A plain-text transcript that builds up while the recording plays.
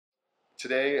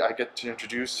Today I get to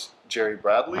introduce Gerry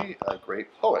Bradley, a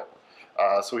great poet.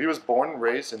 So he was born and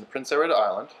raised in the Prince Edward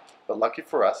Island, but lucky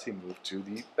for us, he moved to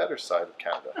the better side of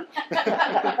Canada.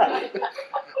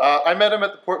 I met him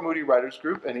at the Port Moody Writers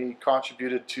Group, and he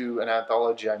contributed to an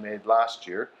anthology I made last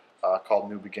year called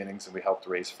New Beginnings, and we helped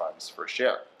raise funds for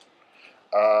Share.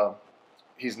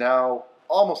 He's now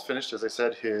almost finished, as I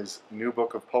said, his new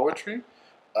book of poetry,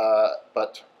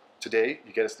 but today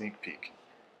you get a sneak peek.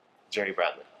 Gerry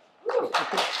Bradley.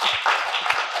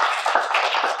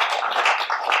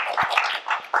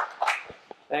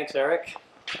 Thanks, Eric.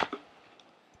 I'd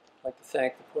like to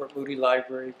thank the Port Moody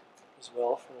Library as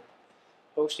well for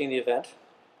hosting the event.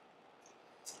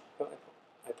 Put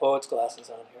my poet's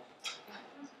glasses on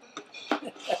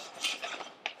here.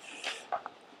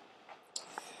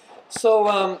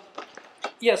 So,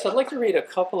 yes, I'd like to read a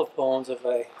couple of poems if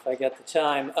I get the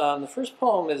time. The first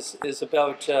poem is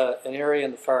about an area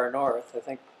in the far north. I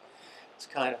think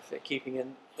it's kind of keeping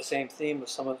in the same theme of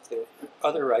some of the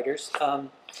other writers.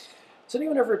 Has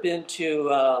anyone ever been to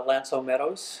Lanceau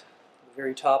Meadows, the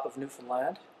very top of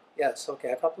Newfoundland? Yes, okay,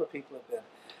 a couple of people have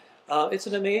been. It's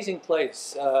an amazing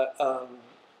place.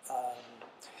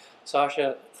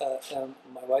 Sasha,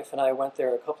 my wife and I went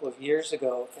there a couple of years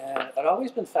ago, and I'd always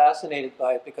been fascinated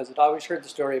by it because I'd always heard the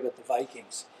story about the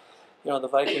Vikings. You know, the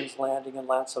Vikings landing in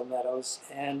Lanceau Meadows,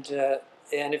 and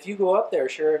if you go up there,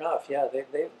 sure enough, yeah,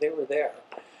 they were there.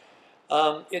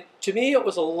 To me, it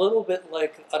was a little bit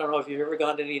like, I don't know if you've ever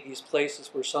gone to any of these places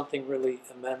where something really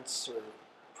immense or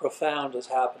profound is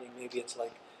happening. Maybe it's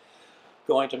like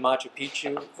going to Machu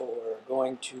Picchu or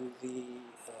going to the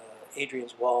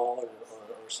Hadrian's Wall or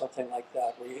something like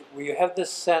that, where you have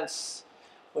this sense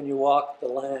when you walk the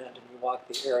land and you walk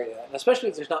the area, and especially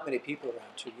if there's not many people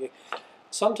around too.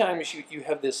 Sometimes you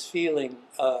have this feeling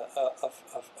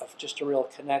of just a real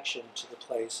connection to the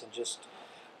place and just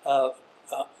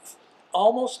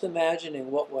almost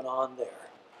imagining what went on there,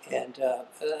 and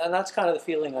that's kind of the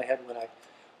feeling I had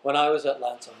when I was at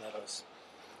Lanceau Meadows.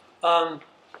 Now,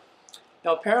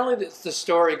 apparently, the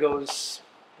story goes.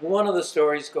 One of the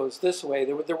stories goes this way.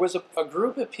 There was a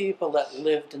group of people that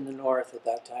lived in the north at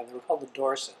that time. They were called the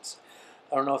Dorsets.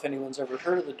 I don't know if anyone's ever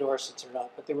heard of the Dorsets or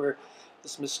not, but they were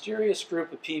this mysterious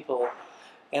group of people,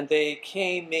 and they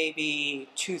came maybe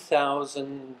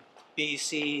 2000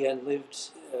 BC and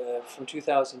lived from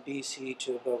 2000 BC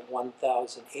to about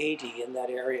 1000 AD in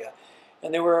that area.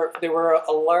 And they were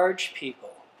a large people.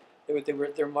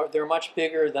 They're much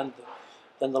bigger than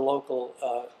the local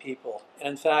people. And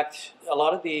in fact, a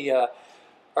lot of the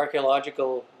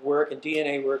archaeological work and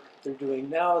DNA work they're doing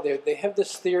now, they have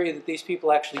this theory that these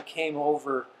people actually came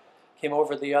over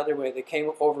the other way. They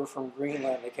came over from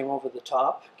Greenland. They came over the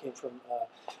top, came from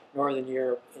northern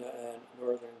Europe and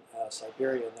northern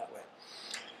Siberia in that way.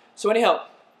 So anyhow,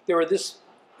 there were this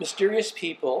mysterious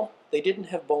people. They didn't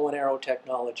have bow and arrow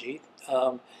technology.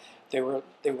 They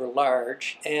were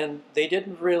large, and they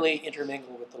didn't really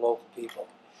intermingle with the local people.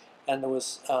 And there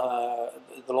was the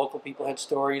local people had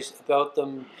stories about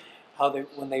them, how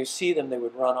when they see them, they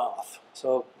would run off.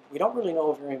 So we don't really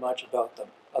know very much about them,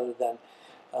 other than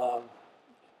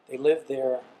they lived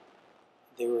there.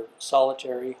 They were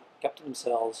solitary, kept to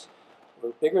themselves,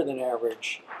 were bigger than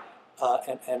average,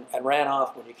 and ran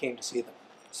off when you came to see them.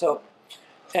 So,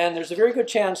 and there's a very good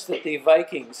chance that the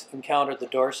Vikings encountered the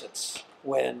Dorsets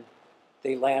when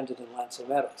they landed in Lanceau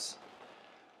Meadows.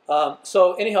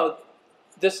 So anyhow,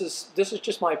 this is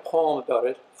just my poem about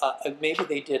it. Maybe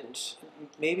they didn't.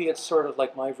 Maybe it's sort of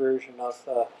like my version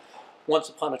of Once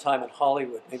Upon a Time in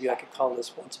Hollywood. Maybe I could call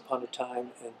this Once Upon a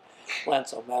Time in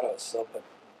Lanceau Meadows. So, but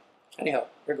anyhow,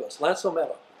 here goes. Lanceau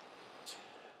Meadow.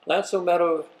 Lanceau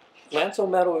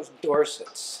Meadows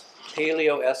Dorsets,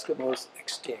 Paleo-Eskimos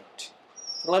extinct.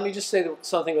 And let me just say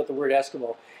something about the word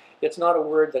Eskimo. It's not a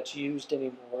word that's used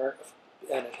anymore,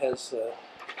 and it has,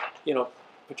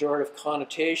 pejorative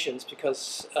connotations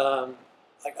because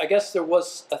I guess there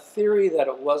was a theory that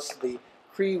it was the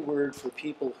Cree word for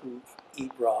people who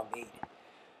eat raw meat,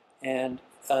 and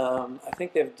I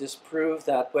think they've disproved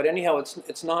that. But anyhow,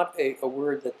 it's not a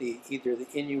word that either the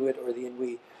Inuit or the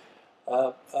Inuit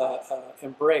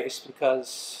embrace,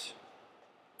 because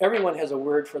everyone has a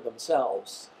word for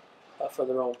themselves, for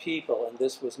their own people, and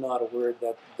this was not a word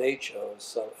that they chose.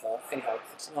 So anyhow,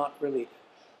 it's not really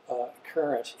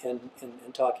current in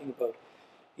talking about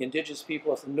the indigenous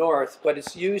people of the north, but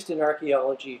it's used in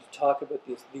archaeology to talk about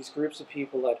these groups of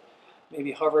people that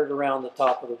maybe hovered around the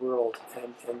top of the world,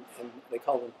 and they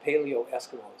call them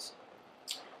Paleo-Eskimos.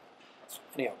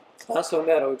 Anyhow, Lanceau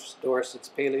Meadows Dorsets,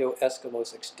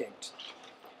 Paleo-Eskimos extinct.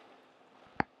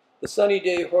 The sunny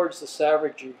day hoards the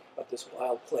savagery of this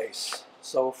wild place.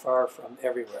 so far from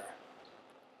everywhere.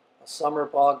 A summer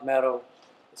bog meadow,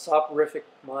 the soporific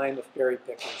mine of berry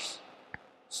pickers,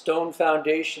 stone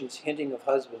foundations hinting of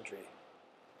husbandry,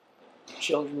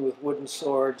 children with wooden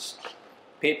swords,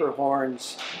 paper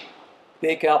horns,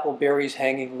 bake apple berries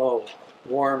hanging low,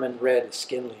 warm and red as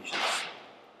skin lesions.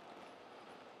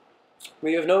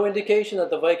 We have no indication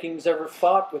that the Vikings ever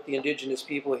fought with the indigenous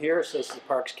people here, says the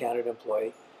Parks Canada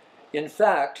employee. In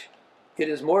fact, it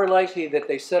is more likely that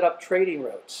they set up trading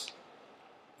routes,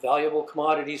 valuable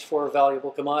commodities for valuable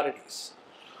commodities.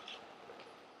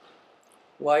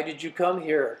 Why did you come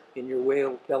here in your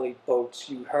whale-bellied boats,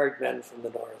 you hard men from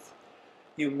the north?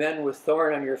 You men with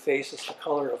thorn on your faces the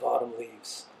color of autumn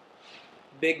leaves.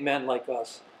 Big men like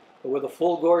us, but with a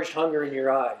full-gorged hunger in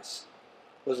your eyes.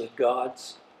 Was it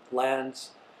gods,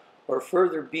 lands, or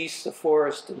further beasts of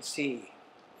forest and sea,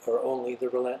 or only the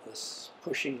relentless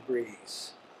pushing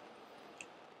breeze?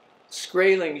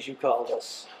 Skraelings, you called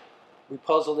us. We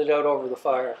puzzled it out over the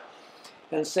fire,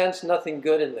 and sensed nothing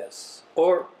good in this.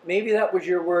 Or maybe that was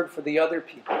your word for the other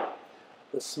people,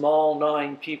 the small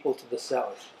gnawing people to the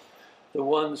south, the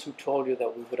ones who told you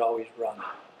that we would always run.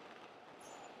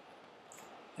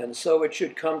 And so it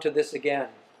should come to this again,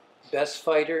 best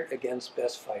fighter against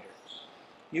best fighter.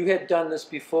 You had done this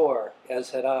before,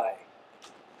 as had I.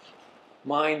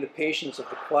 Mine the patience of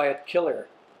the quiet killer,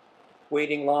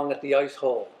 waiting long at the ice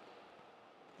hole.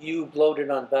 You bloated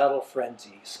on battle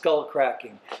frenzy, skull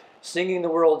cracking, singing the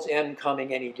world's end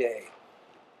coming any day.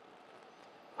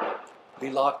 We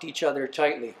locked each other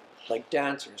tightly, like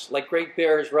dancers, like great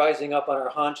bears rising up on our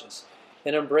haunches,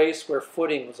 an embrace where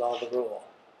footing was all the rule.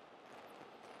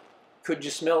 Could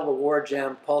you smell the war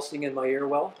jam pulsing in my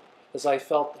earwell as I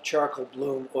felt the charcoal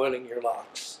bloom oiling your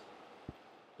locks?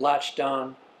 Latched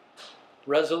on,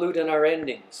 resolute in our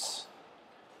endings.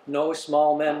 No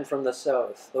small men from the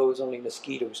south, those only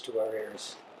mosquitoes to our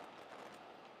ears.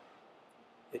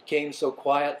 It came so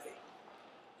quietly.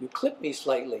 You clipped me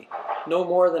slightly, no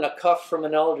more than a cuff from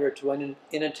an elder to an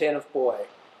inattentive boy,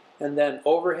 and then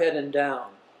overhead and down,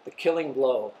 the killing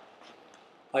blow.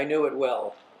 I knew it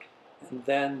well, and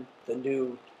then the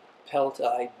new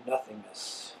pelt-eyed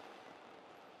nothingness.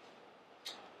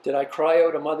 Did I cry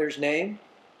out a mother's name?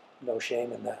 No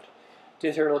shame in that.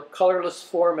 Did her colorless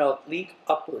foremouth leak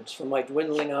upwards from my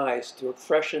dwindling eyes to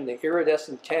freshen the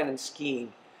iridescent tannin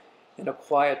skein in a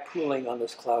quiet pooling on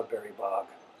this cloudberry bog?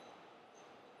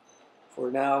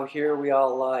 For now here we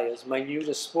all lie as minute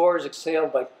as spores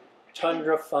exhaled by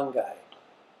tundra fungi.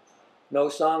 No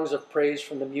songs of praise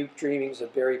from the mute dreamings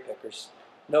of berry pickers.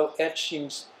 No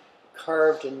etchings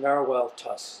carved in narwhal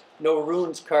tusks. No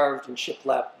runes carved in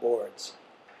shiplap boards.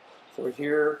 For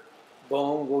here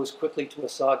bone goes quickly to a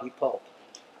soggy pulp,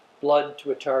 blood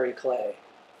to a tarry clay,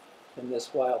 in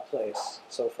this wild place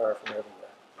so far from everywhere.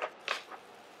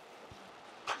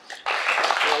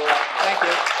 So, thank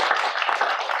you.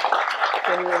 If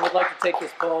anyone would like to take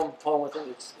this poem with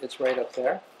it, it's right up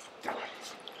there.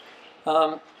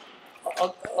 I'll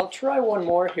try one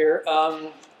more here.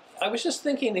 I was just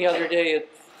thinking the other day,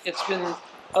 it's been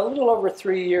a little over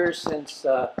 3 years since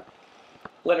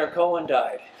Leonard Cohen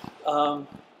died. I'm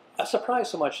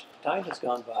surprised so much time has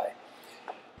gone by.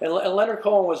 And Leonard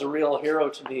Cohen was a real hero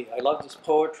to me. I loved his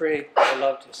poetry. I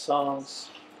loved his songs.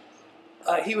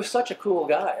 He was such a cool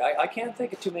guy. I can't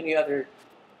think of too many other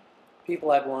people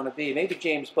I'd want to be. Maybe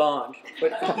James Bond,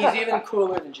 but he's even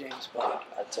cooler than James Bond,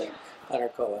 I'd say,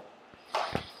 Leonard Cohen.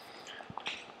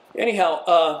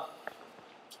 Anyhow,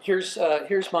 here's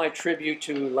my tribute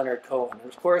to Leonard Cohen.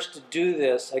 And of course, to do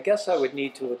this, I guess I would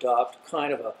need to adopt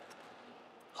kind of a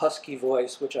husky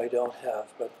voice, which I don't have,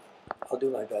 but I'll do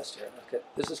my best here. Okay,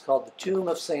 this is called The Tomb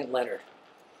of St. Leonard.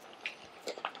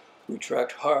 We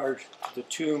trekked hard to the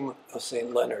tomb of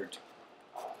St. Leonard,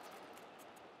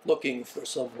 looking for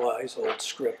some wise old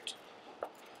script.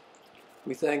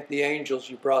 We thanked the angels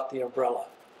you brought the umbrella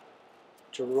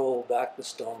to roll back the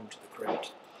stone to the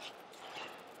crypt.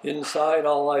 Inside,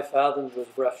 all I fathomed was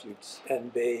refuge,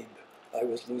 and babe, I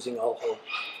was losing all hope.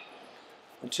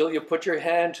 Until you put your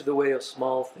hand to the way of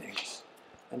small things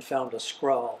and found a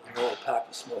scrawl in an old pack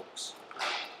of smokes.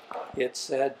 It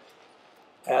said,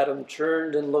 Adam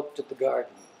turned and looked at the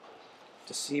garden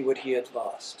to see what he had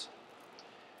lost.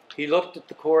 He looked at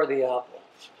the core of the apple,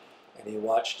 and he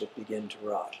watched it begin to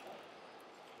rot.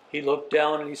 He looked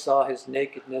down and he saw his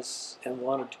nakedness and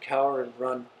wanted to cower and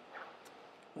run,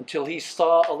 until he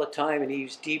saw all the time in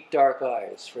Eve's deep dark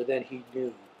eyes, for then he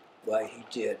knew why he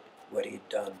did what he'd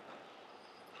done.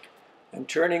 And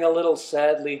turning a little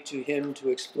sadly to him to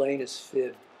explain his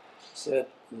fib, said,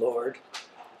 Lord,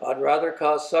 I'd rather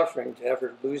cause suffering to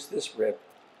ever lose this rib.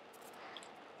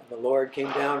 And The Lord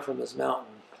came down from his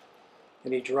mountain,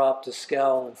 and he dropped a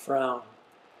scowl and frown,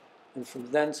 and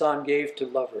from thence on gave to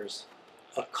lovers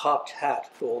a cocked hat,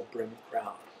 gold-brimmed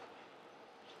crown.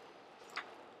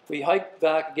 We hiked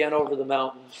back again over the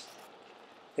mountains,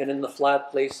 and in the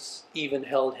flat places even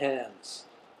held hands.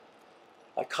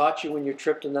 I caught you when you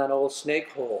tripped in that old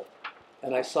snake hole,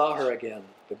 and I saw her again,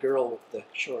 the girl with the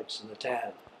shorts and the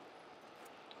tan.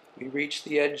 We reached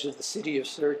the edge of the city of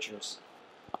searchers,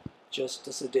 just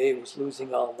as the day was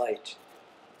losing all light.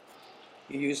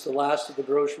 You used the last of the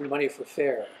grocery money for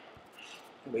fare,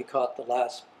 and we caught the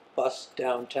last bus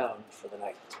downtown for the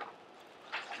night.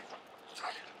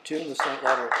 Tune the St.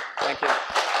 Leonard. Thank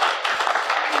you.